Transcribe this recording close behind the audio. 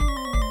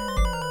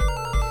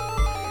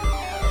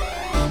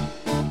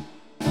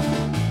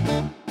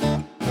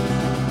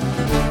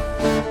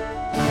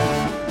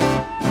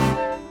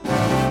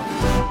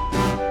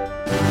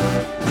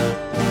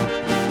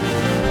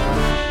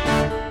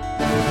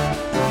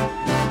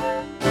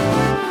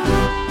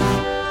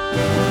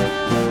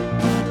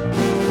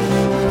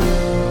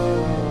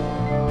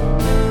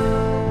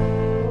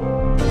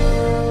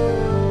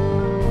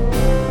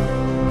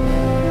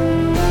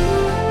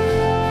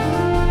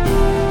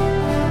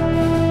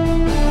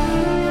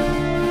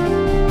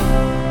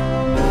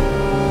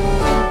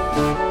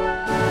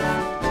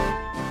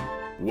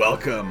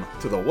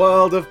Welcome to the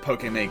world of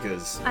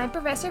Pokemakers. I'm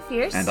Professor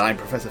Fierce. And I'm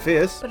Professor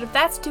Fierce. But if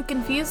that's too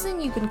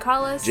confusing, you can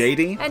call us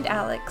JD and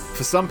Alex.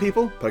 For some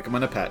people,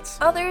 Pokemon are pets.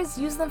 Others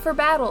use them for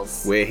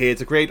battles. We're here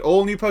to create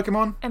all new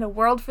Pokemon and a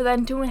world for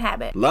them to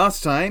inhabit.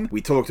 Last time,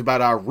 we talked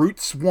about our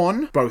Routes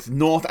 1, both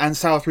North and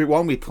South Route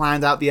 1. We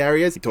planned out the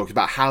areas. We talked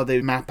about how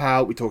they map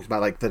out. We talked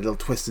about the little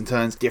twists and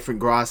turns, different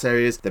grass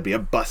areas. There'd be a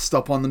bus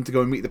stop on them to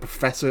go and meet the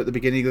professor at the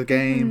beginning of the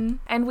game. Mm-hmm.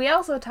 And we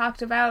also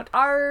talked about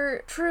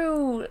our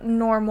true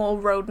normal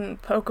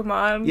rodent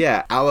Pokemon.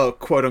 Yeah, our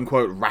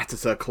quote-unquote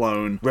Rattata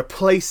clone,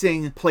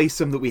 replacing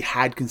Playsim that we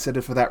had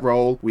considered for that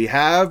role. We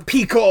have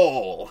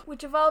Peekall,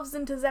 which evolves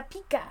into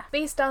Zapika,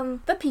 based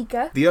on the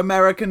Pika. The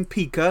American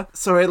Pika.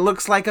 So it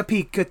looks like a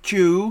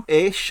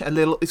Pikachu-ish,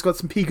 it's got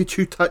some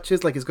Pikachu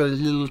touches, it's got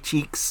little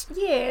cheeks.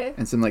 Yeah.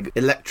 And some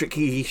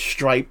electric-y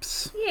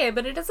stripes. Yeah,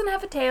 but it doesn't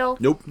have a tail.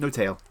 Nope, no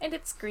tail. And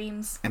it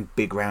screams. And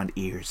big round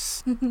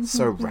ears.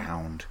 So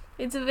round.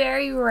 It's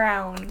very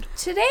round.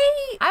 Today,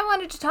 I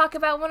wanted to talk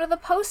about one of the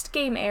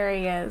post-game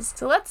areas.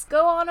 So let's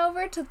go on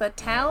over to the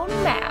town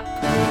map.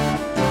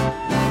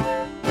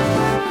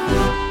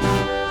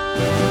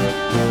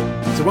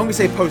 So when we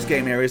say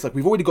post-game areas,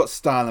 we've already got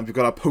Style and we've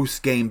got our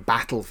post-game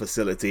battle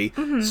facility.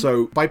 Mm-hmm.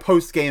 So by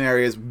post-game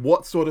areas,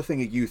 what sort of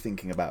thing are you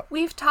thinking about?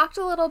 We've talked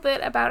a little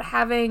bit about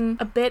having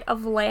a bit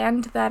of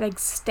land that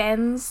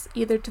extends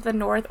either to the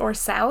north or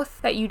south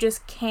that you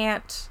just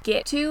can't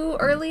get to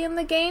early in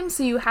the game,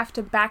 so you have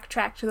to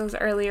backtrack to those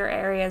earlier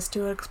areas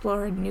to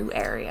explore a new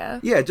area.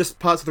 Yeah, just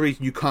parts of the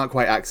region you can't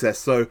quite access.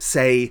 So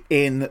say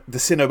in the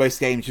Sinnoh-based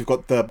games, you've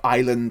got the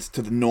island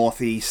to the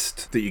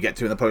northeast that you get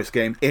to in the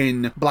post-game.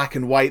 In Black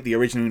and White, the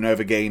original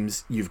Unova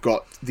games, you've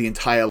got the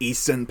entire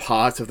eastern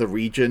part of the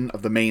region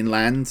of the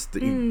mainland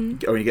that you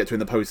only get to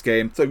in the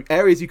post-game. So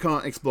areas you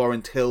can't explore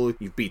until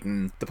you've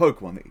beaten the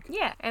Pokemon League.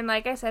 Yeah, and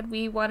like I said,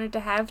 we wanted to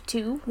have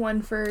two,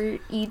 one for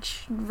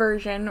each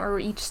version or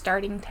each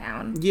starting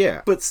town.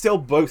 Yeah, but still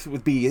both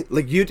would be,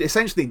 you'd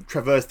essentially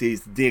traverse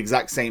the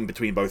exact same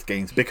between both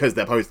games because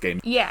they're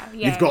post-game. Yeah.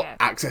 You've got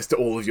access to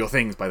all of your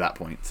things by that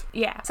point.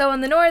 Yeah. So in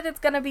the north, it's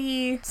gonna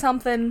be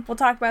something. We'll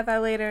talk about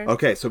that later.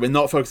 Okay, so we're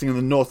not focusing on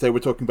the north though, we're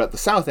talking about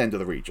the south end of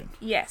the region.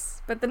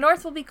 Yes, but the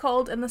north will be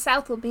cold and the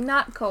south will be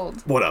not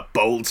cold. What a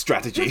bold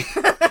strategy.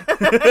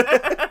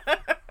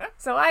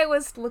 So I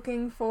was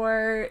looking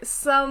for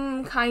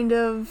some kind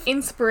of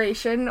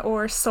inspiration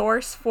or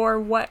source for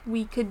what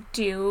we could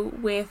do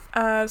with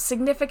a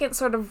significant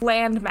sort of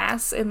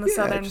landmass in the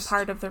southern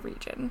part of the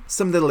region.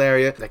 Some little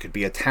area. There could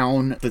be a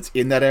town that's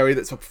in that area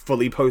that's a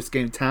fully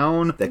post-game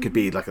town. There could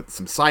be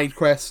some side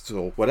quests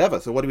or whatever.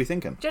 So what are we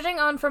thinking? Judging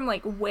on from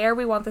where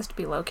we want this to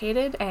be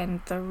located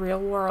and the real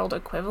world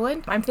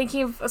equivalent, I'm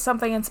thinking of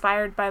something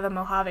inspired by the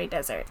Mojave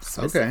Desert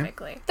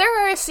specifically. Okay.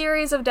 There are a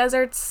series of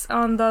deserts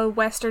on the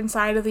western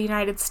side of the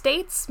United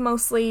States,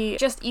 mostly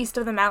just east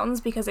of the mountains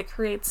because it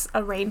creates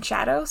a rain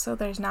shadow, so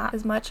there's not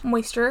as much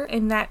moisture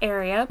in that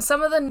area.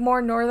 Some of the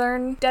more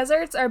northern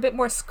deserts are a bit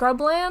more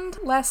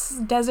scrubland, less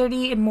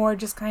deserty and more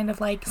just kind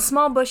of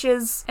small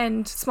bushes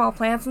and small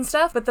plants and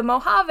stuff, but the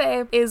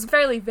Mojave is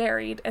fairly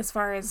varied as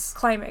far as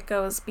climate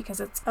goes because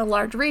it's a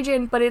large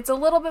region, but it's a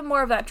little bit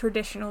more of that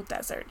traditional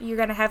desert. You're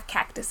gonna have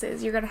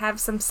cactuses, you're gonna have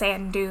some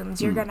sand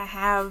dunes, you're gonna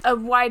have a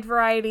wide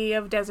variety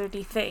of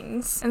deserty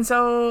things, and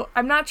so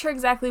I'm not sure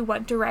exactly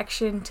what direction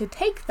to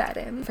take that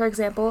in. For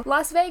example,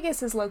 Las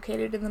Vegas is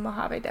located in the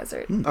Mojave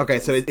Desert. Okay,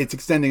 so it's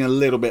extending a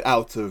little bit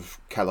out of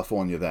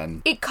California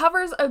then. It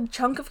covers a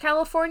chunk of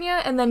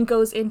California and then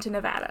goes into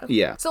Nevada.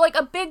 Yeah. So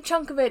a big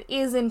chunk of it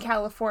is in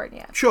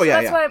California. Sure, so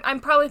yeah, that's why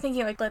I'm probably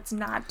thinking let's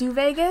not do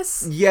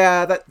Vegas.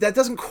 Yeah, that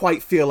doesn't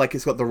quite feel like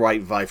it's got the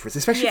right vibe for us,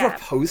 especially for a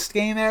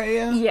post-game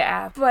area.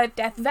 Yeah, but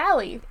Death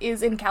Valley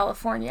is in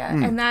California,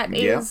 and that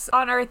is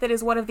on Earth. It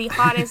is one of the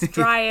hottest,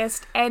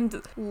 driest,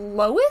 and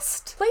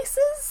lowest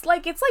places.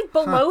 It's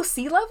below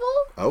sea level.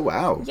 Oh,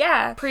 wow.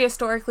 Yeah.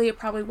 Prehistorically, it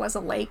probably was a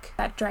lake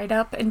that dried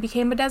up and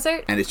became a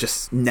desert. And it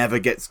just never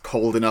gets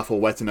cold enough or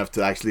wet enough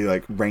to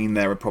actually rain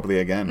there properly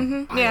again.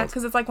 Mm-hmm. Yeah,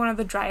 because it's one of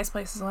the driest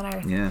places on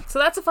Earth. Yeah. So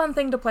that's a fun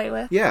thing to play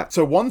with. Yeah.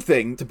 So one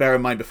thing to bear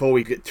in mind before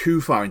we get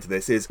too far into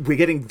this is we're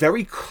getting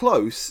very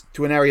close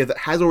to an area that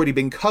has already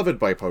been covered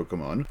by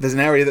Pokemon. There's an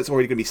area that's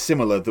already going to be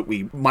similar that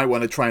we might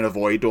want to try and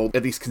avoid or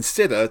at least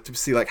consider to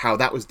see how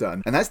that was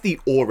done. And that's the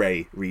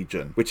Ouray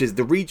region, which is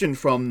the region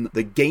from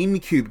the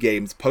GameCube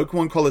games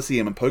Pokemon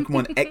Colosseum and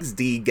Pokemon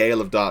XD Gale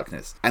of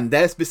Darkness. And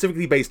they're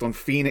specifically based on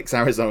Phoenix,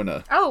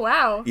 Arizona. Oh,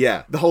 wow.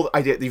 Yeah. The whole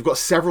idea that you've got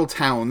several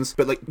towns,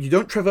 but you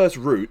don't traverse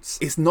routes.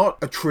 It's not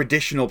a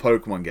traditional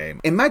Pokemon game.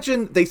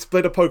 Imagine they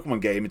split a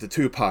Pokemon game into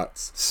two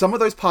parts. Some of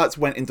those parts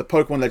went into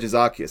Pokemon Legends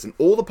Arceus, and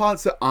all the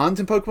parts that aren't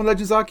in Pokemon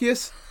Legends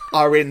Arceus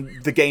are in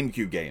the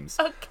GameCube games.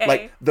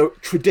 Okay. The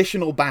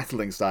traditional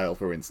battling style,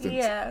 for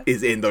instance,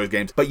 is in those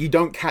games, but you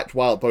don't catch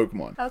wild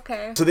Pokemon.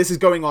 Okay. So this is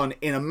going on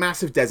in a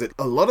massive desert.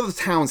 A lot of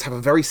the towns have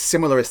a very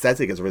similar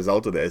aesthetic as a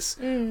result of this.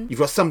 You've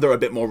got some that are a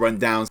bit more run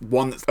down,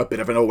 one that's a bit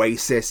of an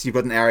oasis, you've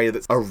got an area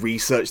that's a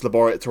research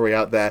laboratory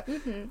out there,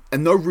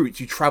 and no routes.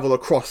 You travel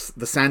across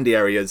the sandy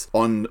areas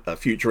on a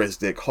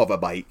futuristic hover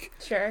bike.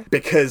 Sure.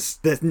 Because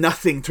there's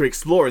nothing to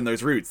explore in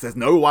those routes. There's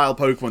no wild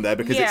Pokemon there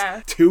because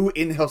it's too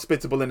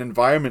inhospitable an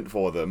environment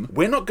for them.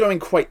 We're not going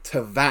quite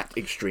to that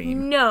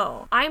extreme.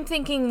 No, I'm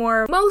thinking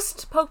more,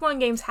 most Pokemon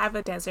games have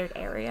a desert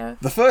area.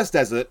 The first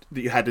desert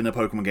that you had in a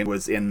Pokemon game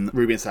was in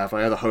Ruby and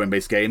Sapphire, the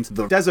home-based games.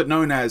 The desert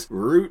known as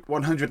Route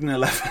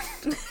 111.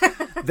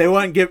 They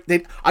weren't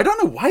I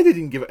don't know why they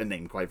didn't give it a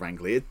name, quite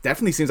frankly. It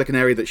definitely seems like an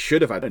area that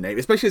should have had a name,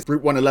 especially as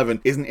Route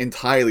 111 isn't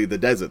entirely the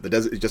desert. The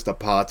desert is just a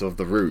part of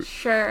the route.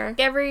 Sure.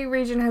 Every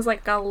region has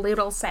like a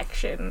little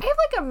section. I have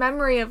like a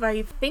memory of,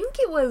 I think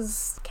it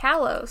was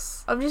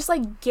Kalos, of just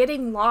like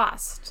getting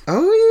lost.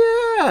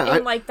 Oh yeah.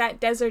 In like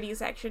that deserty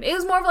section. It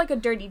was more of like a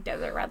dirty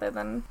desert rather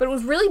than, but it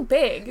was really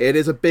big. It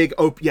is a big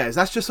open,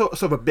 that's just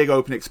sort of a big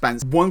open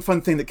expanse. One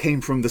fun thing that came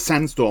from the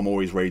sandstorm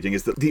always raging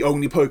is that the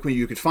only Pokemon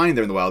you could find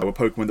there in the wild were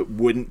Pokemon that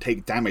wouldn't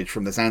take damage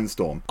from the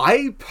sandstorm.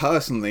 I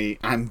personally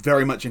am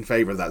very much in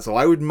favor of that, so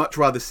I would much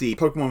rather see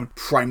Pokemon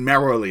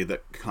primarily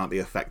that can't be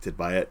affected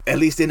by it, at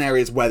least in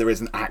areas where there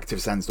is an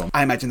active sandstorm.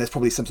 I imagine there's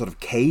probably some sort of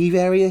cave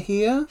area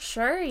here.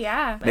 Sure,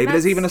 yeah. Maybe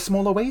there's even a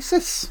small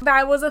oasis.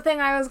 That was a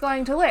thing I was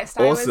going to list.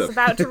 Awesome. I was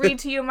about to read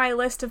to you my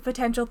list of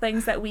potential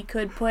things that we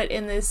could put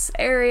in this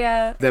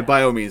area. Then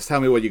by all means,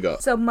 tell me what you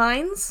got. So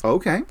mines.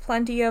 Okay.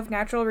 Plenty of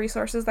natural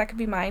resources that could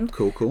be mined.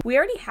 Cool. We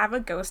already have a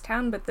ghost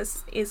town, but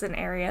this is an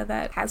area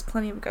that has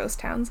plenty of ghost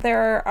towns.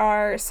 There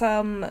are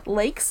some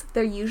lakes.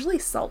 They're usually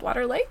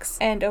saltwater lakes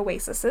and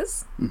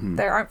oases.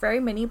 There aren't very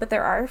many, but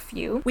there are a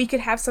few. We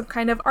could have some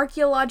kind of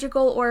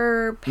archaeological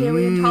or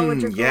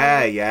paleontological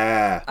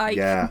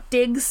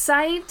dig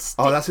site.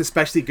 Oh, that's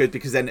especially good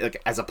because then,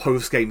 like, as a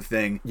post-game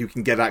thing, you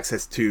can get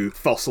access to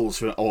fossils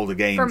from all the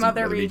games from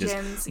other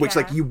regions, which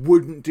like you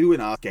wouldn't do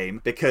in our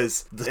game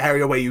because the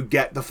area where you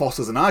get the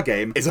fossils in our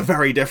game is a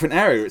very different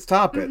area. It's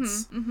tar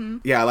pits.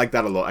 Yeah, I like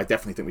that a lot. I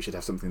definitely think we should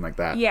have something like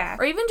that. Yeah,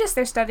 or even just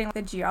they're studying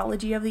the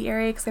geology of the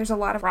area because there's a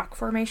lot of rock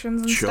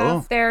formations and Sure.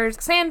 stuff.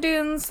 There's sand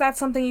dunes. That's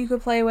something you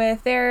could play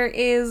with. There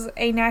is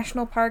a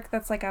national park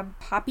that's like a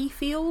poppy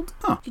field.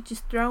 Huh. You could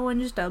just throw in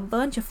just a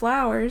bunch of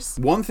flowers.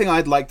 One thing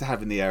I'd like to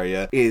have in the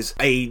area is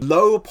a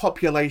low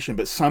population,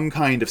 but some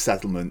kind of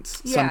settlement,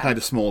 some kind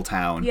of small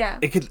town. Yeah.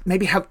 It could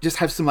maybe have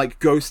some like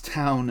ghost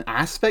town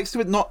aspects to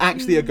it. Not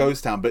actually a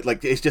ghost town, but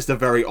like it's just a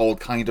very old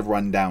kind of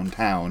rundown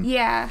town.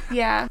 Yeah.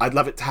 I'd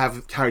love it to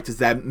have characters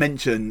there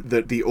mention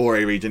that the Ore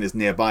region is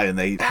nearby and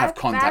they have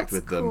contact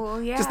with them.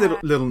 Cool, yeah. Just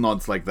little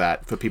nods like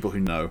that for people who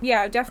know.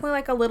 Yeah, definitely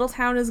like a little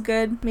town is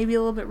good. Maybe a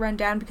little bit run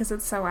down because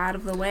it's so out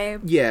of the way.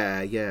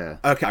 Yeah.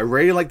 Okay, I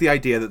really like the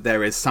idea that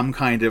there is some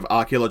kind of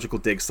archaeological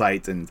dig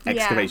site and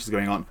excavations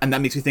going on. And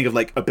that makes me think of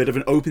like a bit of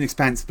an open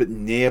expanse, but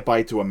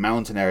nearby to a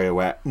mountain area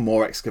where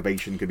more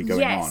excavation could be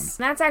going on. Yes,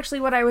 that's actually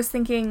what I was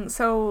thinking.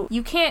 So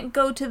you can't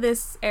go to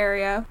this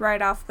area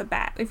right off the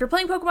bat. If you're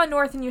playing Pokemon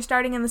North and you're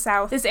starting in the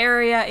south, this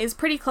area is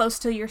pretty close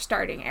to your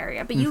starting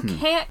area, but you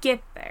can't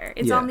get there.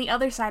 It's on the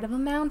other side of a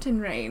mountain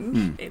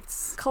range.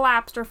 It's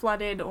collapsed or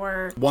flooded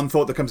or... One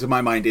thought that comes to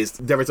my mind is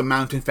there is a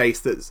mountain face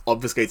that's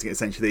obfuscating it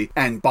essentially,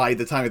 and by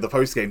the time of the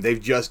post-game,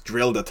 they've just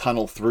drilled a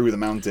tunnel through the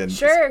mountain.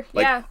 Sure, it's,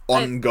 like,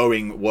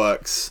 ongoing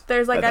works.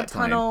 There's like a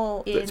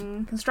tunnel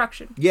in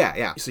construction.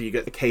 Yeah. So you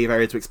get a cave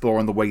area to explore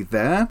on the way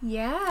there.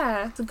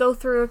 Yeah. To go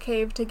through a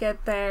cave to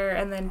get there,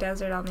 and then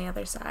desert on the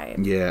other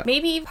side. Yeah.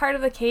 Maybe part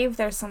of the cave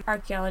there's some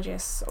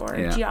archaeologists or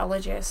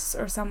geologists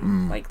or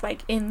some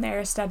like in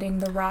there studying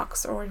the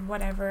rocks or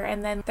whatever,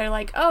 and then they're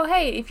like, oh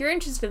hey, if you're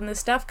interested in this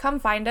stuff, come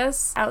find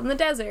us out in the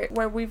desert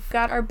where we've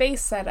got our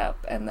base set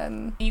up, and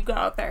then you go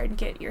out there and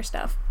get your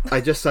stuff.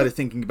 I just started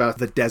thinking about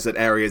the desert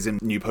areas in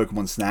New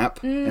Pokemon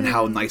Snap and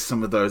how nice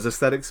some of those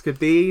aesthetics could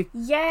be.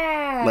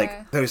 Yeah.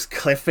 Like those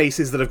cliff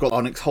faces that have got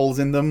onyx holes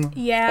in them.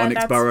 Yeah,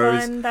 onyx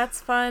burrows.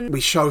 That's fun.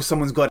 We show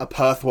someone's got a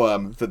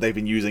Perthworm that they've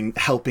been using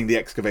helping the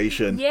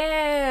excavation.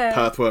 Yeah.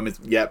 Perthworm is,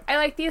 I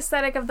like the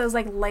aesthetic of those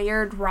like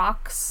layered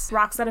rocks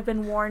that have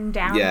been worn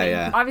down.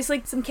 Yeah.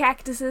 Obviously some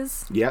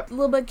cactuses. Yep. A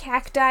little bit of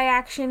cacti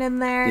action in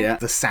there. Yeah.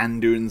 The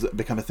sand dunes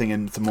become a thing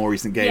in some more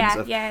recent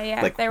games. Yeah.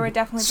 Like, there were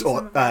definitely some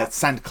of that.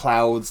 Sand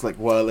clouds like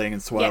whirling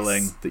and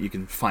swirling that you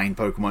can find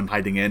Pokemon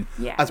hiding in.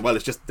 Yeah. As well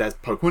as just there's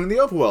Pokemon in the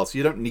overworld, so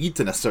you don't need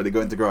to necessarily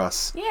go into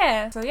grass.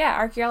 Yeah. So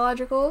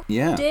archaeological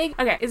dig.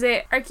 Okay, is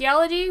it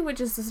archaeology,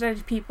 which is the study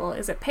of people?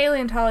 Is it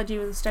paleontology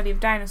with the study of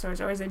dinosaurs?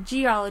 Or is it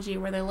geology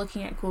where they're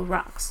looking at cool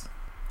rocks?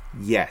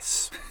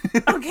 Yes.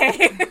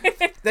 Okay.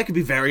 There could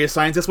be various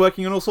scientists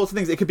working on all sorts of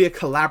things. It could be a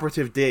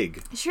collaborative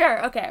dig.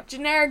 Sure, okay.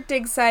 Generic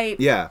dig site.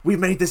 Yeah. We've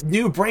made this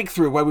new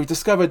breakthrough where we've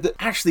discovered that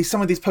actually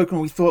some of these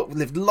Pokemon we thought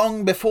lived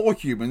long before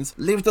humans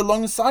lived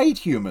alongside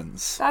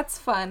humans. That's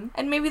fun.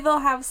 And maybe they'll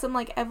have some,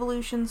 like,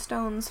 evolution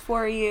stones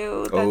for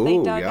you that they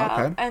dug up.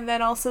 Okay. And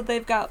then also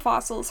they've got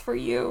fossils for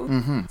you.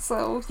 Mm-hmm.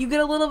 So you get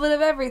a little bit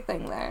of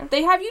everything there.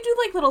 They have you do,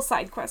 like, little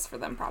side quests for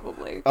them,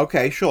 probably.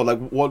 Okay, sure. Like,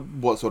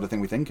 what sort of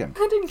thing we thinking?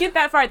 I didn't get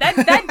that far. That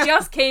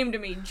just came to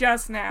me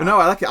just now. Well, no,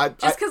 I like it.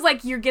 Just because,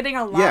 like, you're getting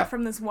a lot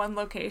from this one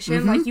location.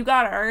 Mm-hmm. Like, you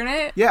gotta earn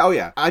it. Yeah, oh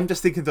yeah. I'm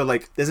just thinking that,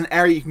 like, there's an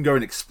area you can go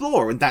and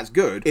explore, and that's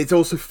good. It's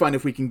also fun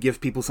if we can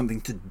give people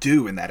something to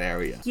do in that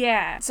area.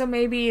 Yeah. So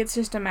maybe it's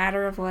just a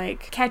matter of,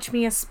 like, catch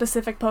me a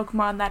specific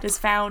Pokemon that is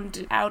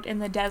found out in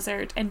the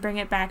desert and bring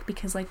it back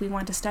because, like, we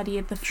want to study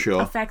the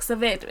effects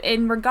of it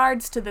in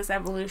regards to this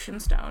evolution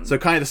stone. So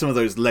kind of some of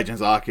those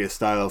Legends Arceus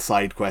style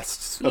side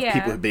quests of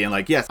people being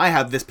like, yes, I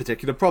have this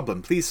particular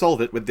problem. Please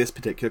solve it with this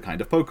particular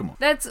kind of Pokemon.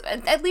 That's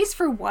at least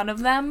for one of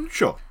them.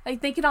 Sure.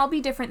 Like, they can all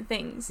be different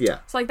things. Yeah.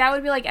 So, like, that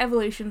would be like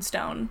Evolution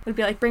Stone. Would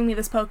be like, bring me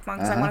this Pokemon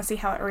because I want to see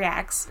how it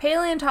reacts.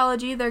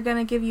 Paleontology, they're going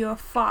to give you a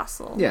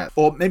fossil. Yeah.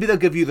 Or maybe they'll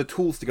give you the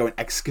tools to go and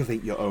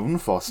excavate your own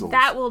fossils.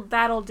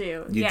 That'll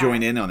do. You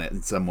join in on it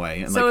in some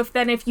way. And so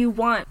if you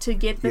want to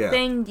get the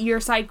thing, your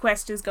side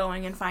quest is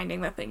going and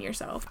finding the thing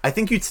yourself. I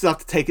think you'd still have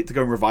to take it to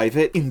go and revive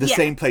it in the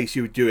same place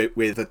you would do it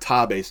with the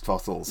tar-based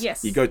fossils.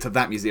 Yes. You go to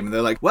that museum and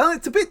they're like, well,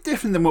 it's a bit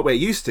different than what we're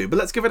used to, but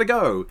let's give it a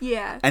go.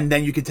 Yeah. And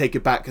then you can take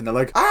it back and they're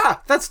like,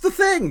 that's the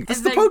thing.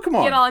 That's the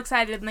Pokemon. Get all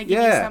excited and they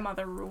give you some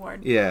other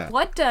reward. Yeah.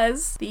 What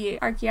does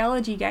the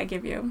archaeology guy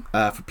give you?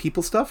 For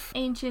people stuff?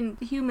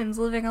 Ancient humans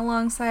living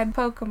alongside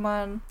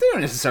Pokemon. They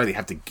don't necessarily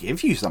have to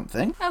give you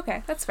something.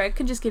 Okay, that's fair. It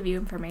could just give you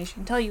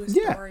information. Tell you a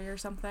story or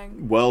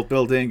something. World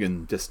building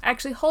and just...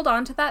 Actually, hold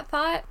on to that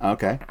thought.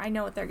 Okay. I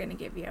know what they're going to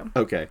give you.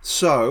 Okay.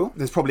 So,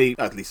 there's probably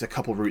at least a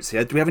couple routes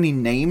here. Do we have any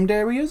named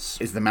areas?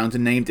 Is the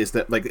mountain named? Is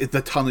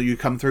the tunnel you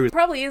come through? It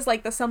probably is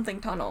like the something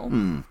tunnel.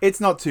 It's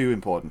not too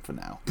important for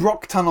now.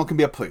 Brock Tunnel can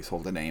be a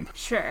placeholder name.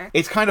 Sure.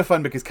 It's kind of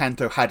fun because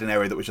Kanto had an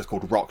area that was just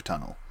called Rock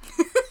Tunnel.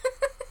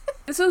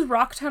 This was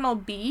Rock Tunnel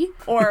B,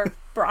 or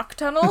Brock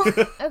Tunnel.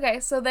 Okay,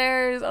 so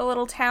there's a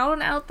little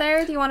town out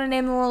there. Do you want to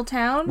name the little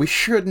town? We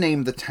should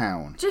name the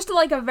town. Just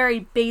like a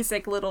very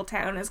basic little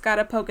town. It's got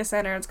a Poke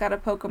Center, it's got a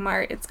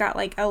Pokemart, it's got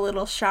like a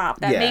little shop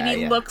that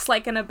maybe looks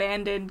like an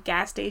abandoned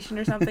gas station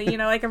or something, you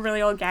know, like a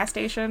really old gas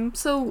station.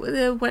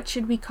 So what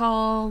should we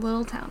call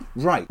Little Town?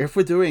 Right. If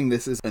we're doing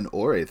this as an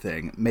Ori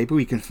thing, maybe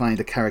we can find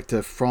a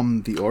character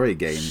from the Ori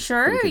games.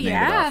 Sure, that we could name it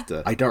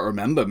after. I don't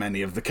remember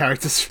many of the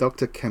characters.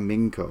 Dr.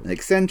 Kaminko, an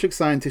eccentric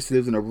scientist who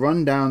lives in a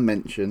rundown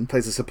mansion,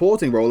 plays a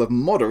supporting role of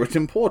moderate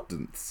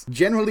importance.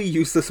 Generally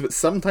useless but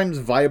sometimes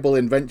viable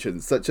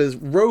inventions, such as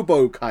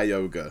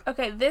Robo-Kyogre.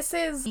 Okay, this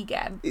is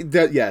Egad.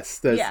 Yes.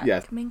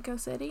 Kaminko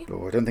City?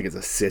 Oh, I don't think it's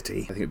a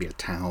city. I think it'd be a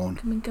town.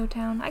 Kaminko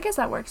Town. I guess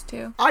that works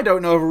too. I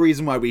don't know of a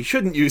reason why we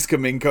shouldn't use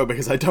Kaminko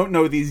because I don't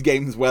know these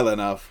games well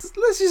enough.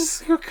 Let's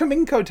just go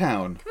Kaminko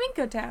Town.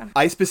 Kaminko Town.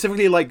 I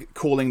specifically like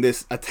calling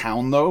this a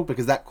town though,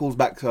 because that calls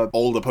back to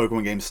older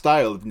Pokemon game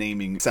style of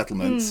naming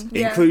settlements,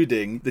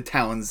 including the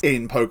towns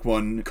in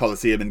Pokemon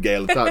Colosseum and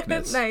Gale of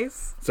Darkness.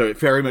 Nice. So it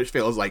very much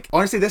feels like,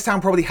 honestly, this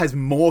town probably has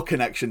more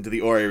connection to the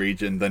Ori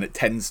region than it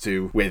tends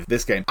to with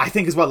this game. I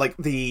think as well, like,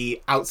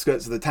 the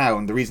outskirts of the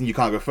town, the reason you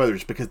can't go further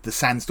is because the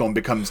sandstorm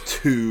becomes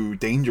too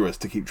dangerous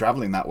to keep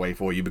traveling that way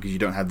for you because you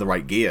don't have the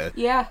right gear.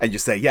 Yeah. And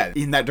just say,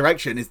 in that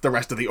direction is the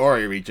rest of the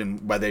Ori region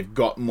where they've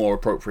got more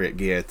appropriate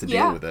gear to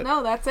deal with it.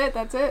 No, that's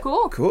it.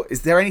 Cool.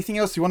 Is there anything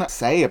else you want to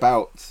say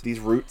about these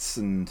routes?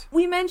 And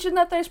we mentioned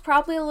that there's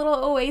probably a little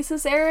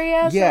oasis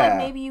area, so like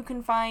maybe you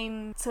can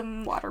find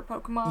some water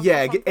Pokemon.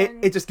 Yeah,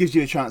 it just gives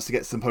you a chance to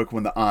get some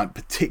Pokemon that aren't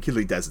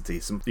particularly deserty.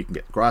 You can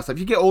get grass types.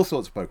 You get all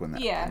sorts of Pokemon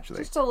there. Yeah, actually.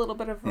 Just a little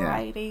bit of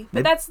variety.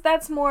 But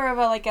that's more of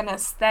an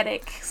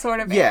aesthetic sort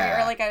of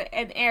area, or like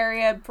an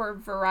area for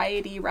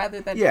variety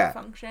rather than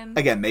function.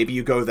 Again, maybe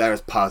you go there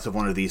as part of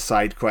one of these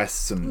side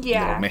quests and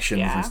little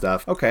missions and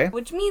stuff. Okay.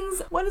 Which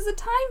means, what is it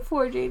time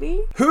for,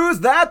 JD? Who's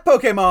that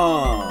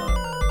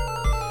Pokemon?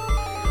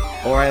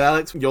 Alright,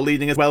 Alex, you're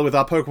leading as well with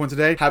our Pokemon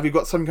today. Have you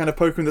got some kind of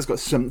Pokemon that's got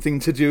something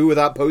to do with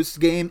our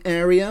post-game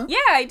area? Yeah,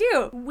 I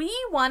do. We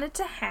wanted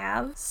to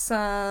have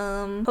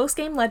some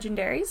post-game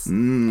legendaries.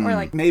 Or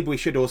like... Maybe we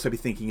should also be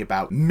thinking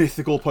about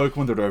mythical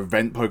Pokemon that are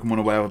event Pokemon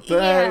or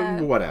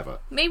whatever. Whatever.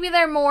 Maybe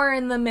they're more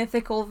in the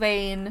mythical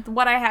vein.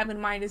 What I have in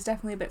mind is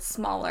definitely a bit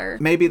smaller.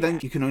 Maybe then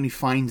you can only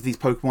find these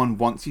Pokemon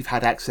once you've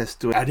had access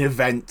to an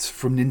event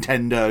from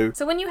Nintendo.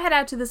 So when you head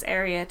out to this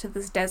area, to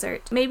this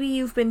desert, maybe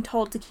you've been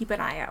told to keep an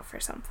eye out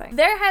for something.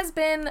 There has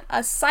been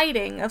a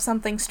sighting of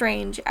something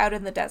strange out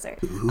in the desert.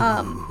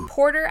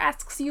 Porter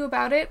asks you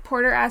about it.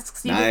 Porter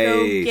asks you to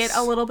go get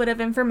a little bit of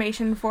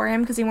information for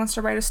him because he wants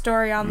to write a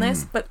story on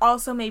this, but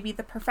also maybe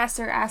the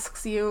professor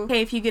asks you,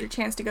 hey, if you get a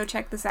chance to go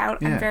check this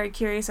out, I'm very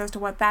curious as to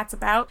what that's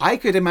about. I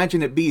could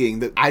imagine it being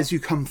that as you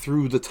come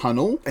through the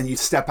tunnel and you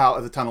step out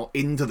of the tunnel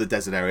into the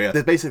desert area,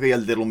 there's basically a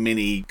little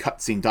mini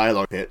cutscene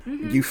dialogue bit.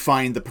 You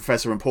find the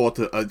professor and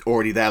Porter are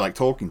already there, like,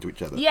 talking to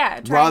each other.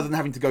 Yeah. Rather than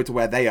having to go to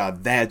where they are,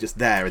 they're just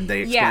there and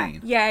they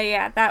explain.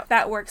 Yeah.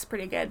 That works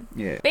pretty good.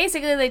 Yeah.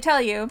 Basically, they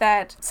tell you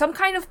that some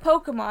kind of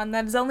Pokemon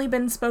that has only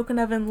been spoken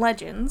of in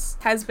legends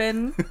has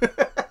been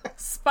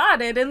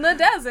spotted in the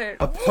desert.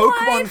 A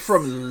Pokemon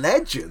from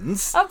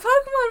Legends? A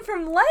Pokemon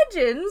from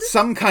Legends?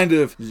 Some kind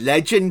of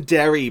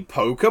legendary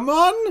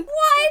Pokemon?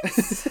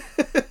 What?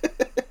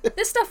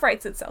 This stuff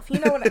writes itself. You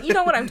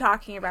know what I'm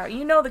talking about.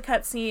 You know the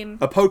cutscene.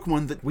 A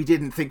Pokemon that we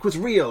didn't think was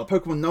real. A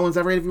Pokemon no one's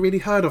ever really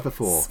heard of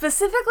before.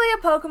 Specifically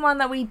a Pokemon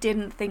that we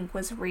didn't think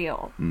was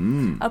real.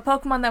 A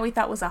Pokemon that we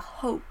thought was a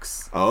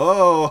hoax.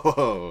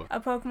 Oh. A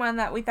Pokemon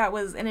that we thought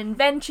was an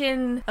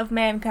invention of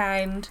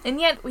mankind. And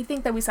yet we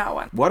think that we saw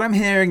one. What I'm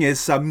hearing is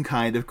some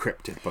kind of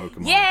cryptid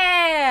Pokemon.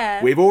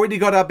 Yeah! We've already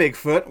got our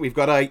Bigfoot. We've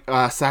got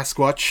our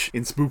Sasquatch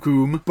in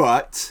Spookoom.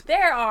 But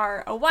there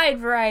are a wide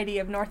variety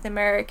of North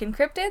American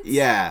cryptids.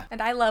 Yeah.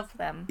 And I love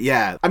them.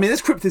 Yeah. I mean,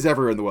 there's cryptids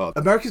everywhere in the world.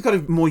 America's got a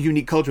more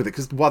unique culture with it,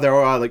 because while there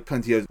are, like,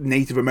 plenty of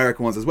Native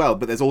American ones as well,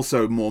 but there's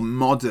also more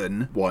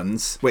modern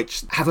ones,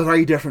 which have a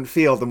very different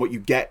feel than what you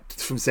get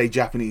from, say,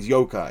 Japanese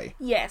yokai.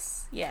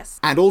 Yes.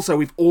 And also,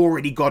 we've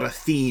already got a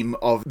theme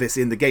of this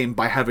in the game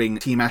by having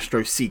Team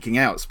Astro seeking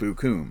out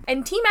Spookoom.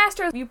 And Team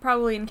Astro you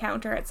probably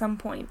encounter at some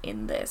point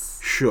in this.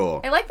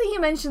 Sure. I like that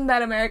you mentioned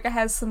that America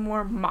has some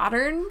more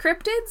modern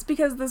cryptids,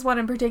 because this one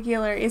in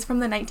particular is from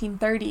the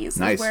 1930s.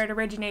 Nice. Is where it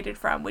originated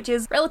from, which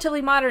is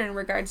relatively modern in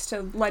regards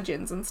to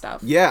legends and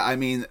stuff. Yeah, I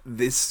mean,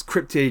 this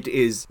cryptid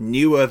is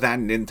newer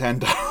than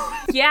Nintendo.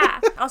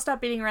 Yeah, I'll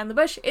stop beating around the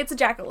bush. It's a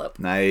jackalope.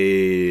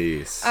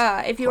 Nice.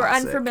 If you are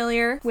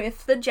unfamiliar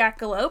with the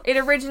jackalope,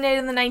 it originated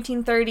in the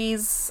 1930s.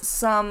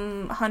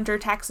 Some hunter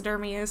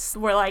taxidermists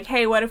were like,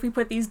 hey, what if we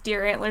put these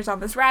deer antlers on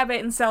this rabbit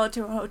and sell it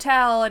to a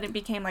hotel? And it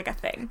became like a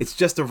thing. It's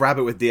just a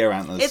rabbit with deer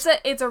antlers.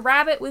 It's a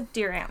rabbit with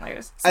deer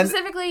antlers.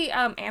 Specifically,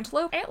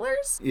 antelope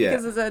antlers. Yeah.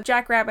 Because it's a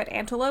jackrabbit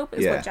antelope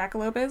is what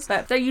jackalope is.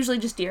 But they're usually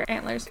just deer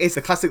antlers. It's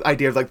the classic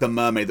idea of, like, the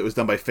mermaid that was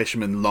done by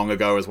fishermen long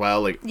ago as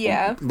well. Like,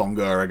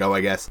 longer ago,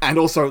 I guess. And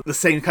also the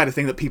same kind of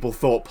thing that people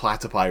thought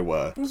platypi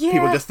were. Yeah.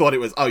 People just thought it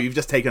was, oh, you've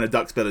just taken a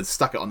duck's bill and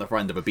stuck it on the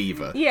front of a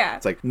beaver. Yeah.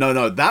 It's like,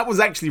 no, that was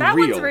actually that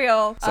real. That one's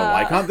real. So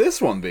why can't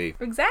this one be?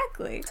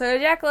 Exactly. So a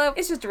jackalope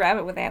is just a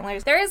rabbit with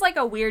antlers. There is, like,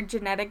 a weird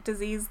genetic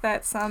disease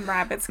that some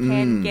rabbits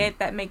can get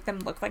that make them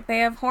look like they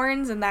have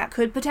horns, and that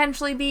could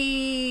potentially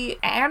be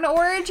an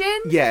origin.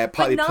 Yeah,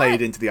 partly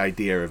played into the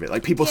idea of it.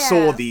 Like, people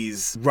saw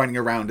these running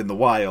around in the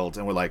wild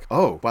and were like,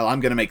 oh, well, I'm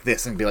going to make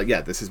this, and be like,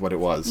 yeah, this is what it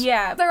was.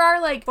 Yeah. There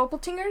are, like,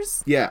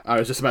 Vogeltingers. Yeah, I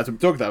was just about to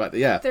talk about that,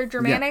 yeah. They're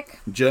Germanic.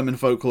 Yeah. German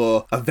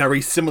folklore, a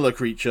very similar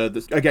creature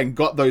that, again,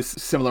 got those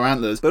similar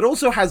antlers, but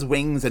also has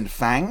wings and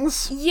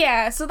fangs.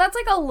 Yeah, so that's,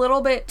 like, a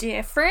little bit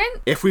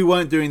different. If we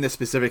weren't doing this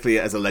specifically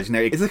as a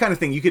legendary, it's the kind of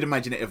thing you could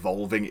imagine it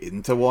evolving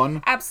into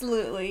one.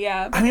 Absolutely,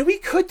 yeah. I mean, we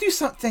could do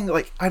something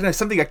like, I don't know,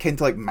 something akin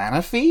to, like,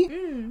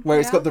 Manaphy, where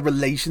it's got the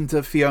relation to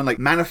Fion. Like,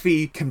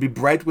 Manaphy can be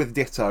bred with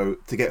Ditto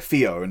to get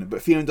Fion, but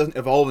Fion doesn't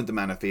evolve into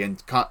Manaphy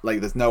and can't, like,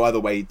 there's no other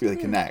way to really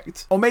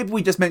connect. Or maybe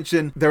we just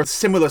mention there are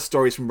similar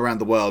stories from around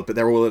the world, but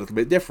they're all a little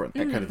bit different,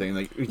 that kind of thing.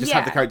 Like, we just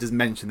have the characters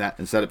mention that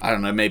instead of, I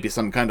don't know, maybe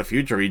some kind of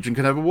future region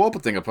could have a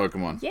Warpatinga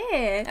Pokemon.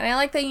 Yeah, and I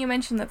like that you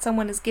mentioned that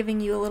someone is giving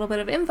you a little bit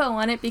of info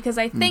on it, because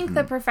I think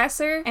the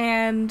professor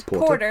and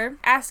Porter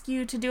ask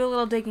you to do a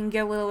little digging,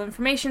 get a little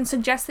information,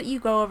 suggest that you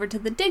go over to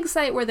the dig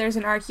site where there's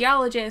an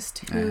archaeologist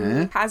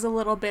who has a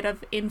little bit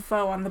of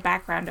info on the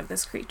background of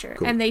this creature.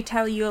 Cool. And they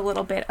tell you a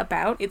little bit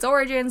about its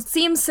origins.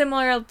 Seems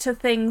similar to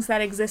things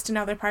that exist in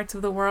other parts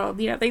of the world.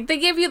 You know, they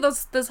give you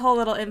this whole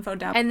little info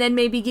dump, and then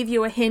maybe give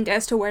you a hint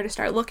as to where to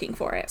start looking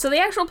for it. So the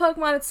actual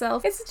Pokemon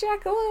itself, it's a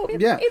jackalope.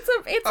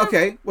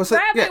 It's a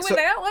rabbit with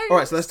antlers.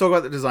 Alright, so let's talk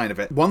about the design of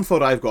it. One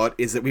thought I've got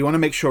is that we want to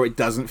make sure it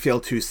doesn't feel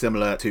too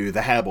similar to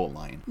the Hairball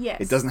line.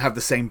 Yes. It doesn't have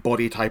the same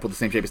body type or the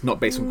same shape. It's not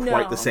based on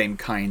quite the same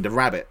kind of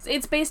rabbit.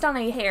 It's based on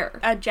a hare.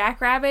 A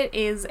jackrabbit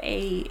is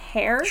a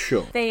hare.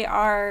 Sure. They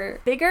are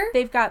bigger.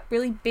 They've got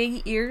really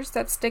big ears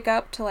that stick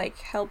up to, like,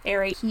 help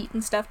aerate heat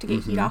and stuff to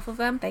get heat off of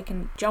them. They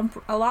can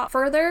jump a lot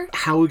further.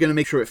 How are we going to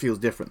make sure it feels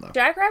different, though?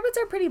 Jackrabbits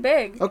are pretty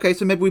big. Okay,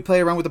 so maybe we play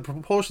around with the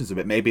proportions of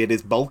it. Maybe it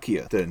is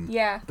bulkier than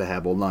the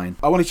Hairball line.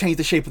 I want to change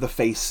the shape of the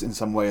face in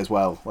some way as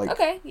well. Like,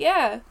 okay,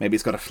 yeah. Maybe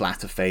it's got a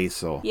flatter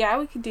face, or... Yeah,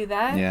 we could do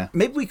that. Yeah.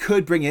 Maybe we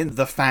could bring in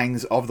the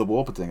fangs of the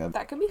Warpatinga.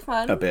 That could be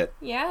fun. A bit.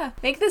 Yeah.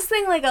 Make this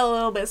thing, like, a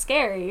little bit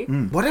scary.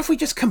 What if we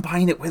just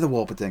combine it with a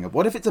Warpatinga?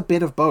 What if it's a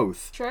bit of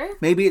both? Sure.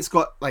 Maybe it's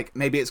got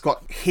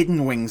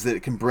hidden wings that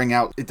it can bring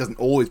out. It doesn't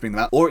always bring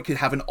them out. Or it could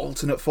have an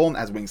alternate form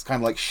as wings,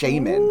 kind of like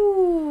Shaman.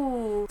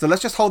 Ooh. So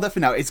let's just hold that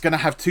for now. It's going to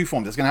have two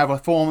forms. It's going to have a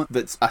form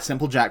that's a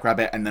simple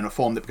jackrabbit, and then a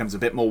form that becomes a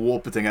bit more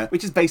Warpedinger,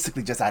 which is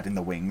basically just adding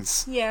the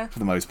wings. Yeah. For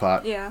the most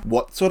part. Yeah.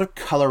 What sort of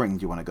colouring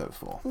do you want to go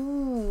for?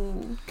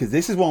 Ooh. Because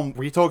this is one,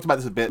 we talked about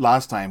this a bit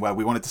last time, where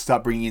we wanted to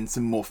start bringing in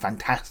some more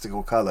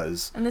fantastical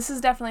colours. And this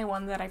is definitely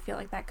one that I feel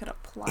like that could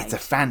apply It's a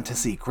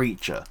fantasy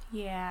creature.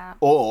 Yeah.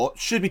 Or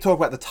should we talk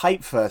about the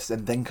type first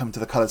and then come to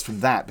the colours from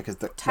that, because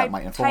that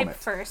might inform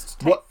it.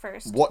 Type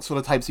first. What sort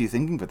of types are you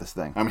thinking for this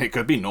thing? I mean, it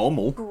could be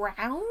normal.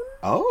 Ground?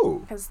 Oh.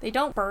 Because they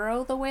don't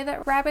burrow the way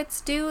that rabbits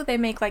do. They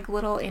make like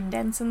little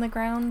indents in the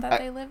ground that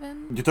they live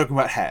in. You're talking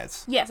about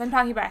hares. Yes, I'm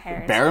talking about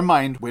hares. Bear in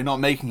mind, we're not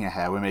making a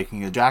hare, we're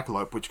making a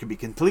jackalope, which could be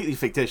completely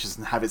fictitious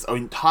and have its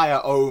entire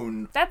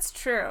own... That's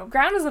true.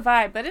 Ground is a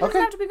vibe, but it doesn't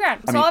have to be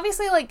ground. So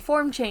obviously, like,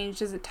 form change,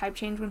 does it type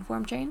change when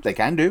form change? They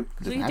can do.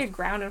 So you did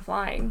ground and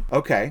flying.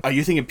 Okay. Are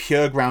you thinking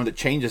pure ground that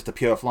changes to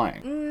pure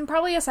flying?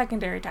 Probably a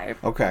secondary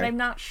type. Okay. But I'm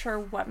not sure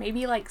what.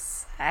 Maybe, like,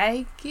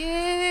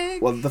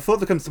 psychic? Well, the thought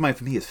that comes to mind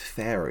for me is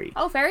fairy.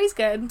 Oh, fairy's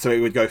good. So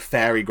it would go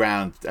fairy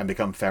ground and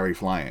become fairy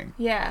flying.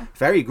 Yeah.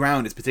 Fairy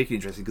ground is particularly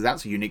interesting because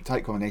that's a unique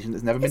type combination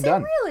that's never been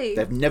done. Really?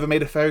 They've never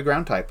made a fairy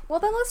ground type.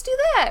 Well, then let's do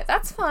that.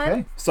 That's fun.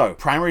 Okay. So,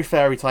 primary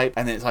fairy type,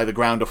 and then it's either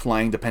ground or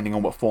flying depending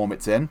on what form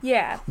it's in.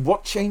 Yeah.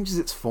 What changes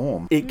its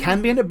form? It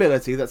can be an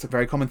ability, that's a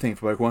very common thing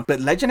for Pokemon, but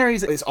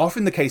legendaries, it's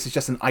often the case it's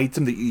just an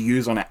item that you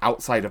use on it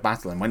outside of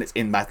battle, and when it's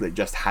in battle, it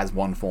just has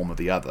one form or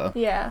the other.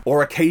 Yeah.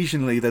 Or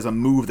occasionally there's a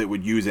move that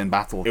would use in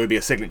battle. It would be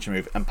a signature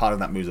move, and part of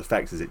that move's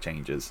effects is it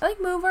changes. I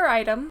like move or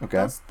item.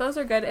 Okay. Those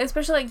are good.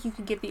 Especially like you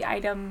could get the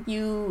item,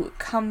 you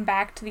come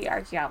back to the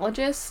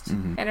archaeologist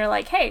and are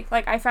like, hey,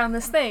 like I found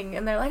this thing,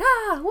 and they're like,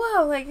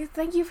 whoa, like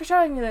thank you for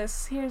showing me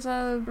this. Here's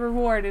a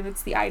reward, and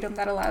it's the item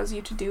that allows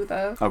you to do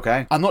the...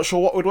 Okay. I'm not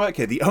sure what would work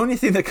here. The only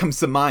thing that comes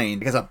to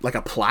mind is like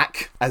a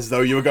plaque, as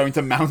though you were going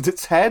to mount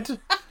its head.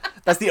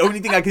 That's the only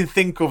thing I can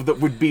think of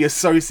that would be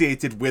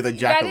associated with a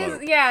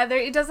jackalope.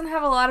 It doesn't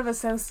have a lot of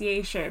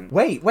association.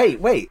 Wait.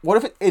 What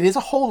if it is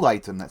a hold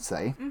item, let's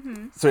say?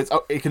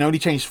 So it can only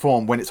change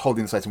form when it's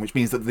holding this item, which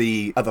means that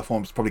the other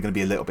form is probably going to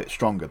be a little bit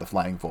stronger, the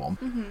flying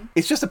form.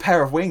 It's just a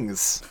pair of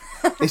wings.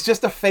 It's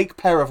just a fake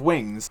pair of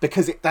wings,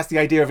 because that's the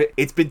idea of it.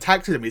 It's been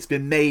tacked to them. It's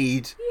been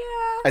made.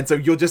 Yeah. And so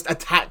you're just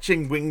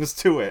attaching wings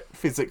to it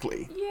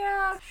physically.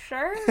 Yeah,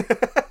 sure.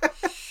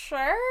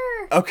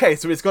 Sure. Okay,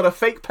 so it's got a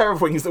fake pair of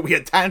wings that we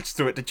attach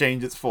to it to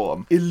change its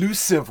form.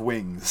 Elusive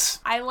wings.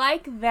 I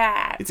like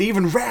that. It's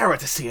even rarer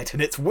to see it in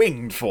its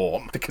winged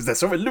form, because they're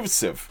so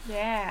elusive.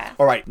 Yeah.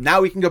 Alright,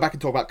 now we can go back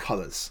and talk about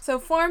colours. So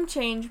form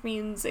change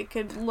means it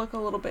could look a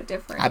little bit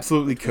different.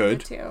 Absolutely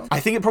could.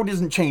 I think it probably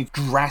doesn't change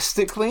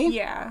drastically.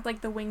 Yeah,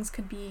 like the wings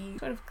could be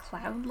sort of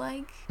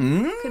cloud-like.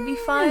 Could be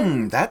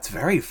fun. That's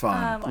very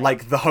fun.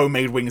 Like the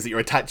homemade wings that you're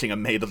attaching are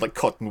made of like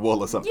cotton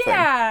wool or something.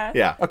 Yeah.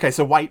 Yeah. Okay,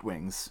 so white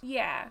wings.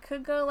 Yeah,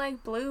 could go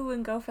like blue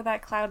and go for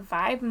that cloud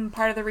vibe, and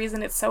part of the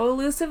reason it's so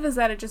elusive is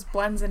that it just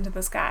blends into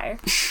the sky.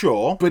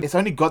 Sure, but it's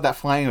only got that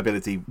flying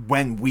ability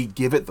when we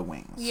give it the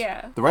wings.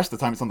 Yeah. The rest of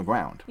the time it's on the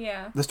ground.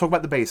 Yeah. Let's talk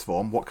about the base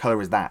form. What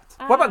colour is that?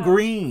 What about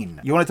green?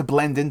 You want it to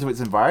blend into its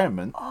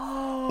environment.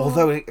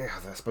 Although, I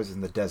suppose it's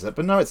in the desert,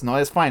 but no, it's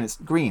not. It's fine. It's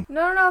green.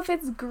 No, if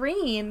it's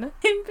green.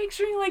 I'm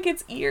picturing like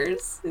its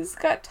ears. It's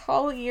got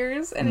tall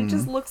ears, and it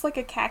just looks like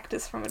a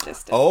cactus from a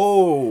distance.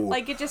 Oh.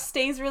 Like it just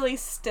stays really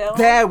still.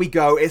 There we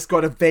go. It's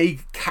got a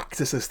vague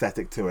cactus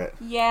aesthetic to it.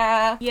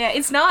 Yeah. Yeah,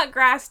 it's not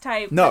grass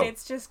type, no. But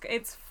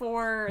it's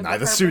for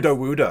neither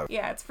pseudo-wudo.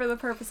 Yeah, it's for the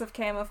purpose of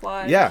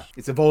camouflage. Yeah,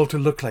 it's evolved to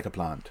look like a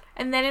plant.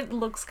 And then it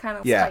looks kind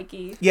of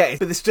spiky. Yeah,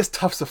 but it's just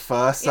tufts of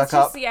fur stuck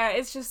up. Yeah,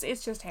 it's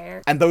just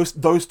hair. And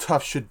those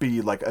tufts should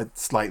be like a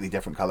slightly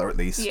different colour at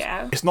least.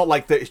 Yeah. It's not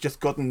like that it's just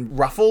gotten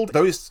ruffled.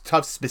 Those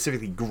tufts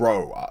specifically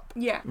grow up.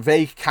 Yeah.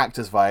 Vague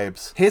cactus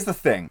vibes. Here's the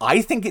thing.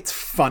 I think it's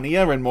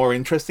funnier and more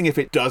interesting if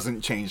it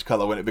doesn't change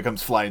colour when it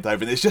becomes flying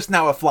type and it's just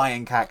now a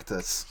flying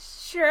cactus.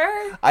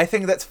 Sure. I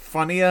think that's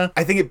funnier.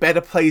 I think it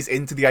better plays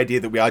into the idea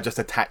that we are just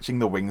attaching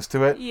the wings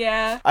to it.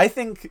 Yeah. I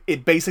think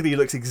it basically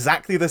looks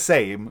exactly the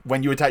same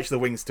when you attach the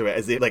wings to it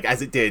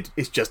as it did.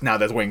 It's just now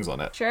there's wings on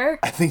it. Sure.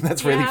 I think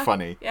that's really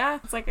funny. Yeah.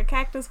 It's like a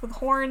cactus with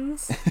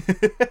horns.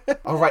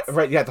 Oh,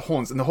 right. Yeah, the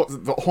horns. And the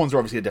horns are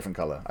obviously a different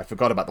colour. I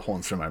forgot about the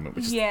horns for a moment,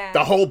 which is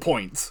the whole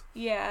point.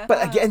 Yeah.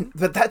 But again,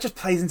 that just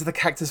plays into the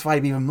cactus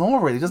vibe even more,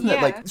 really, doesn't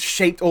it? Like,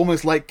 shaped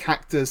almost like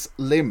cactus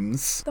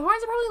limbs. The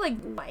horns are probably,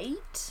 like,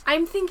 white.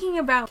 I'm thinking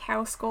about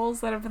cow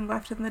skulls that have been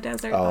left in the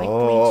desert, like,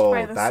 bleached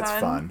by the sun. That's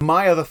fun.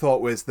 My other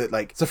thought was that,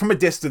 like, so from a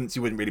distance,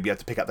 you wouldn't really be able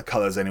to pick out the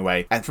colours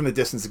anyway. And from the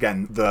distance,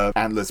 again, the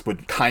antlers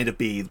would kind of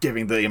be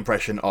giving the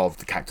impression of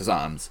the cactus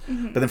arms.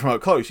 But then from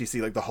up close, you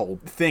see, like, the whole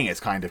thing is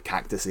kind of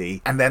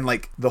cactusy. And then,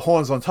 like, the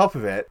horns on top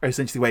of it are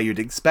essentially where you'd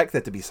expect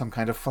there to be some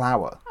kind of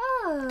flower.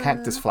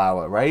 Cactus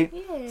flower, right?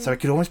 Yeah. So it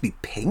could almost be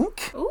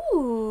pink?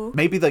 Ooh.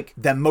 Maybe, like,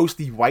 they're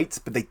mostly white,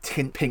 but they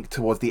tint pink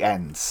towards the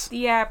ends.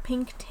 Yeah,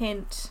 pink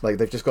tint. Like,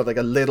 they've just got, like,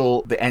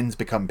 the ends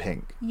become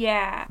pink.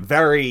 Yeah.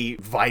 Very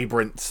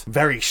vibrant,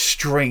 very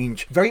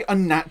strange, very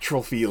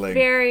unnatural feeling.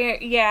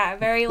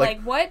 Very,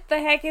 like, what the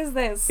heck is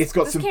this? It's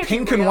got some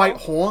pink and white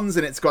horns,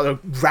 and it's got a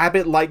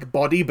rabbit-like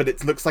body, but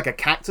it looks like a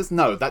cactus.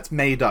 No, that's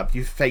made up.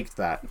 You faked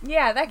that.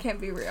 Yeah, that can't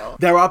be real.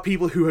 There are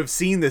people who have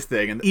seen this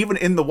thing, and even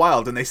in the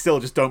wild, and they still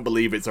just don't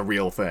believe it's a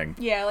real thing.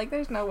 Yeah, like,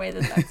 there's no way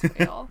that's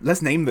real.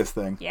 Let's name this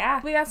thing.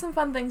 Yeah, we got some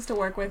fun things to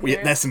work with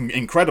here. There's some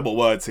incredible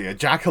words here.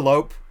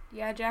 Jackalope.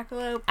 Yeah,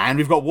 jackalope. And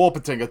we've got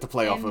Warpatinger to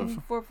play off of.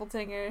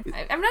 Vorpaltinger.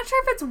 I'm not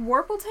sure if it's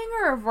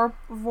Warpaltinger or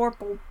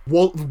Vorpal.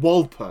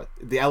 Wolper.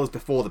 The L is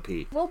before the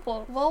P.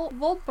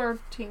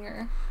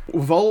 Volpertinger.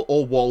 Vol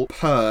or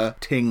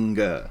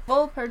Wolpertinger.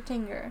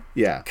 Volpertinger.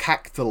 Yeah.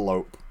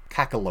 Cactalope.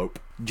 Cacalope.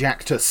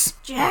 Jactus.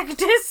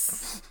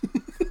 Jactus.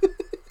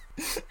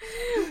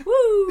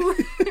 Woo.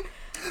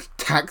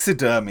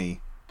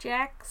 Taxidermy.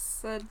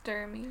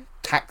 Jaxidermy.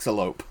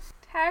 Taxalope.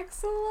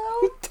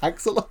 Taxalope?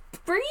 Taxalope.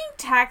 Bringing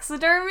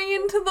taxidermy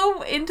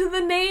into the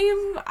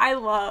name, I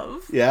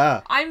love.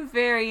 Yeah. I'm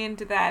very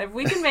into that. If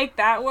we can make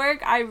that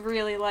work, I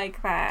really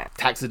like that.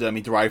 Taxidermy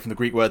derived from the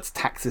Greek words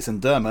taxis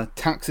and derma.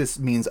 Taxis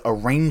means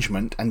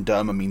arrangement and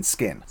derma means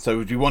skin.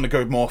 So do you want to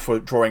go more for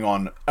drawing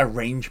on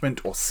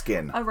arrangement or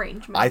skin?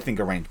 Arrangement. I think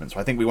arrangement. So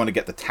I think we want to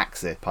get the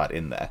taxi part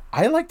in there.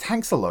 I like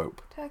taxalope.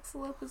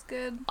 Taxalope is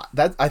good.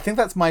 I think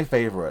that's my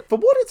favourite. For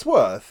what it's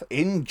worth,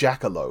 in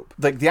jackalope,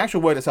 like the actual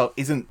word itself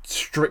isn't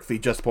strictly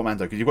just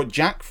portmanteau, because you've got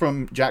jack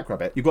from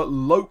jackrabbit, you've got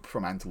lope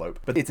from antelope,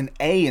 but it's an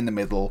A in the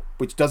middle,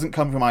 which doesn't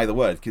come from either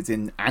word, because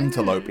in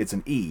antelope it's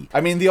an E.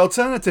 I mean, the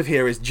alternative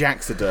here is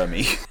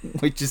jaxidermy,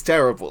 which is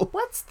terrible.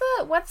 What's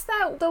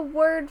the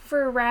word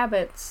for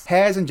rabbits?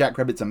 Hares and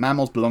jackrabbits are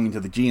mammals belonging to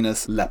the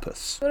genus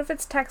Lepus. What if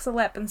it's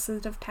taxalep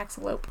instead of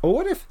taxalope? Or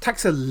what if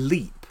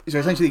taxaleep? So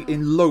essentially,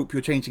 in lope,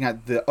 you're changing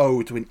out the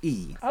O to an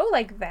E. Oh,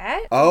 like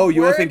that? Oh,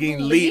 you're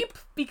thinking leap?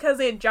 Because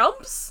it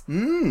jumps?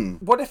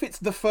 What if it's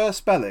the first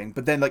spelling,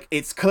 but then, like,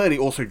 it's clearly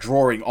also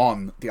drawing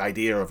on the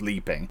idea of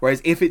leaping? Whereas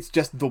if it's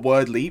just the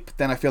word leap,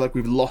 then I feel like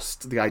we've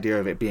lost the idea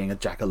of it being a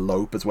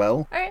jackalope as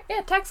well. Alright,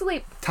 yeah,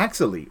 taxaleep.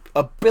 Taxaleep.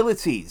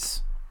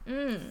 Abilities.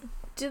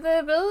 Do the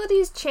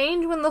abilities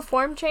change when the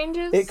form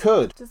changes? It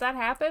could. Does that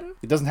happen?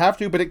 It doesn't have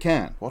to, but it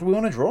can. What do we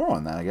want to draw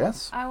on that, I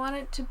guess? I want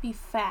it to be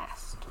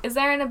fast. Is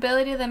there an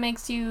ability that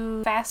makes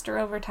you faster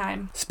over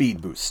time?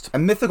 Speed boost.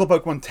 And mythical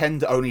Pokemon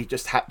tend to only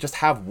just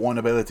have one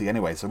ability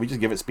anyway, so we just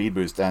give it speed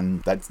boost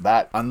and that's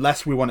that.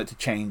 Unless we want it to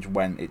change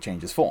when it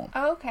changes form.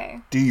 Oh, okay.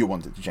 Do you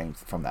want it to change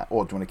from that,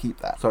 or do you want to keep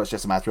that? So it's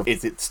just a matter of,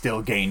 is it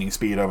still gaining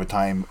speed over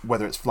time,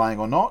 whether it's flying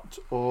or not,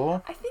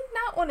 or... I think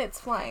not when it's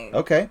flying.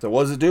 Okay, so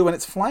what does it do when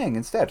it's flying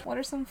instead? What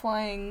are some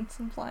flying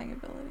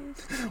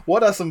abilities?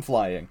 What are some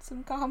flying?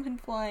 Some common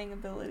flying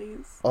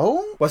abilities.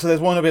 Oh? Well, so there's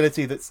one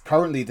ability that's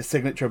currently the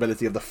signature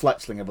ability of the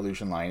Fletchling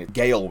evolution line.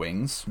 Gale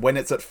Wings, when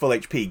it's at full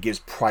HP, gives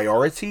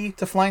priority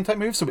to flying type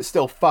moves, so it's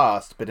still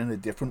fast, but in a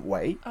different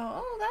way.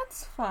 Oh,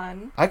 that's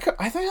fun. I think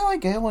I like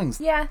Gale Wings.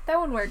 Yeah, that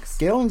one works.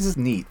 Gale Wings is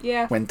neat.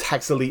 Yeah. When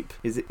Taxaleep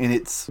is in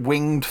its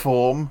winged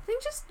form. I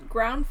think just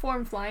ground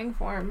form, flying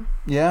form.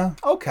 Yeah.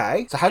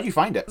 Okay. So how do you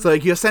find it? So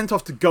like, you're sent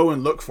off to go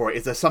and look for it.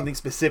 Is there something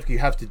specific you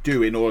have to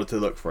do in order to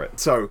look for it?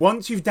 So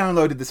once you've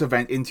downloaded this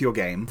event into your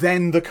game,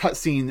 then the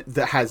cutscene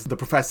that has the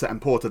Professor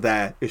and Porter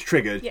there is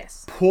triggered.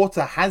 Yes.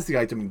 Porter has the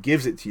item and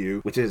gives it to you,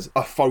 which is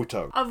a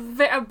photo. A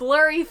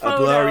blurry photo. A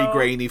blurry,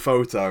 grainy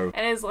photo.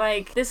 And it's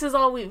like, this is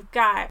all we've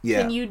got.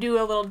 Yeah. Can you do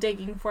a little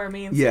digging for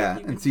me? And yeah,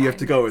 and so you have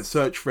to go and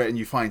search for it, and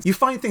you find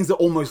things that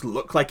almost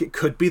look like it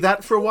could be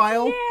that for a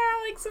while. Yeah,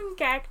 like some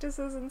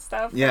cactuses and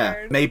stuff.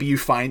 Yeah, maybe you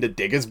find a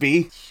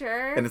Diggersby.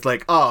 Sure. And it's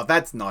like, oh,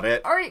 that's not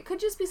it. Or it could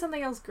just be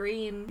something else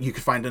green. You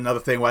could find another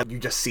thing where you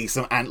just see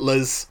some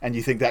antlers, and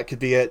you think that could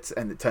be it,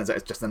 and it turns out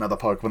it's just another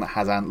Pokemon that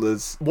has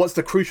antlers. What's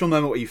the crucial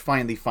moment where you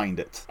finally find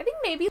it? I think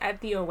maybe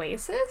at the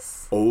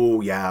Oasis.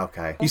 Oh, yeah,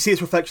 okay. You see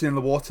its reflection in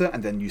the water,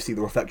 and then you see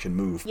the reflection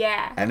move.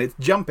 Yeah. And it's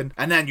jumping,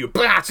 and then you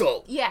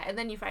battle! Yeah, and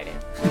then you fight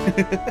it.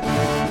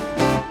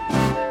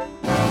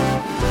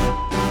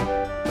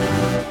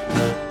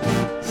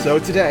 So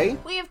today,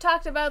 we have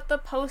talked about the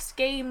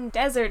post-game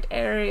desert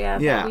area.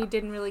 Yeah. But we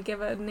didn't really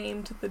give a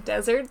name to the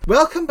desert.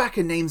 We'll come back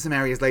and name some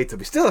areas later.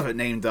 We still haven't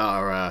named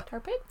our...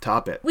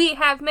 Tarpit. We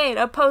have made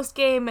a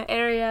post-game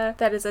area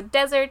that is a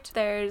desert.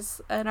 There's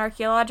an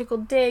archaeological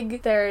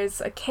dig. There's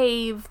a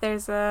cave.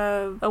 There's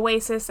a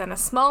oasis and a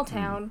small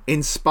town.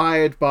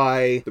 Inspired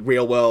by the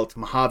real world,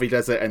 Mojave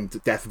Desert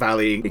and Death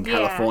Valley in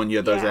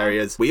California, those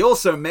areas. We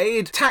also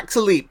made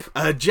Taxaleep,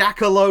 a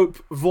jackalope,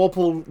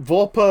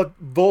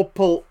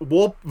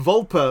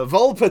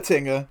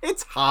 Volpatinger.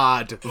 It's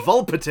hard.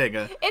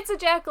 Volpatinger. It's a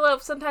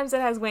jackalope. Sometimes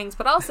it has wings,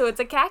 but also it's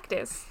a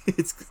cactus.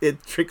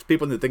 It tricks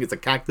people into thinking it's a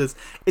cactus.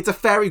 It's a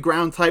fairy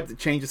ground type that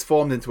changes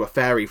form into a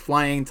fairy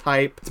flying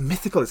type. It's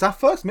mythical. It's our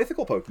first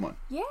mythical Pokemon.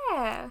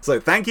 Yeah. So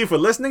thank you for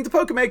listening to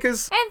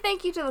Pokemakers. And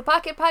thank you to the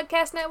Pocket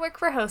Podcast Network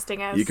for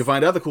hosting us. You can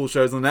find other cool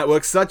shows on the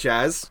network such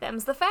as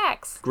Them's the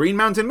Facts, Green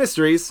Mountain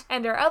Mysteries,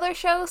 and our other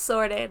show,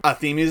 Sorted. Our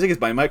theme music is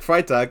by Mike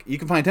Freitag. You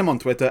can find him on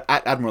Twitter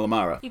at Admiral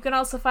Amara. You can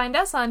also find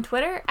us on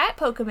Twitter at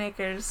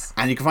Pokemakers.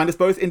 And you can find us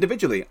both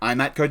individually. I'm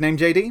at Codename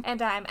JD.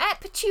 And I'm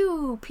at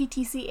Pachu,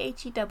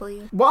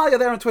 PTCHEW. While you're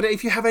there on Twitter,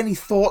 if you have any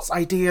thoughts,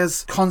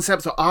 ideas,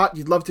 concepts, or art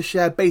you'd love to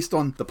share based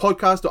on the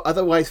podcast or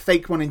otherwise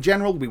fake one in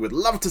general, we would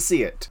love to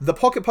see it. The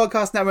Pocket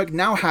Podcast Network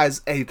now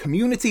has a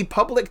community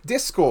public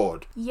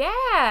Discord.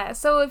 Yeah,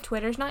 so if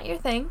Twitter's not your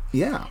thing,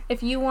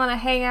 if you want to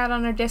hang out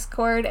on our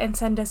Discord and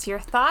send us your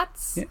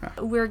thoughts,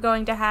 we're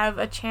going to have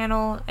a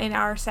channel in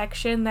our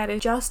section that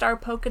is just our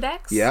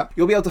Pokedex. Yeah,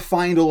 you'll be able to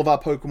find all of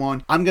our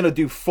Pokemon. I'm going to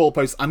do full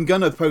posts. I'm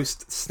going to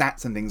post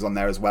stats and things on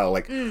there as well,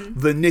 like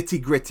the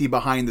nitty-gritty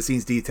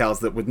behind-the-scenes details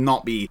that would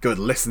not be good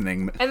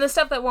listening. And the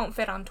stuff that won't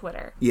fit on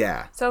Twitter.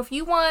 Yeah. So if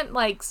you want,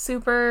 like,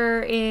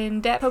 super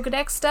in-depth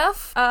Pokedex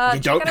stuff, you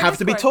don't have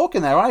to be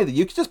talking there either.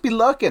 You could just be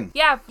lurking.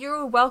 Yeah,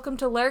 you're welcome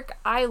to lurk.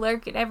 I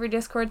lurk in every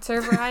Discord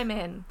server I'm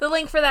in. The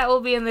link for that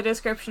will be in the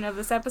description of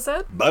this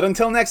episode. But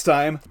until next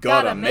time,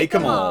 gotta make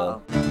 'em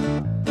all.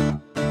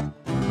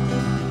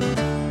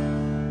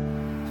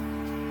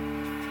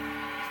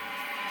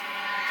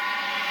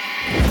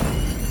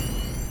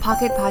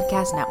 Pocket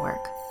Podcast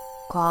Network.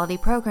 Quality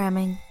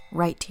programming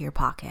right to your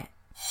pocket.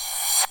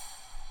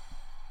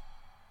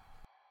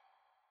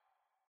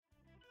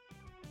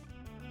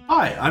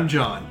 Hi, I'm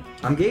John.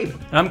 I'm Gabe.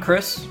 I'm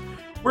Chris.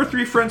 We're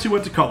three friends who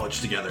went to college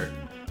together.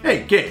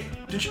 Hey, Gabe,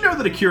 did you know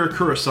that Akira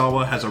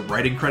Kurosawa has a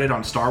writing credit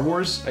on Star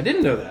Wars? I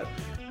didn't know that.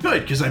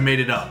 Good, because I made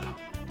it up.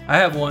 I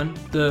have one.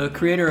 The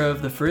creator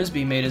of the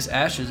Frisbee made his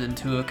ashes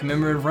into a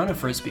commemorative run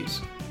of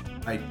Frisbees.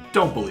 I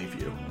don't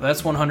believe you.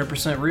 That's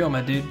 100% real,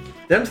 my dude.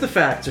 Them's the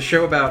Facts, a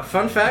show about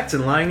fun facts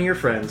and lying to your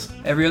friends.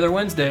 Every other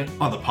Wednesday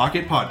On the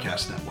Pocket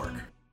Podcast Network.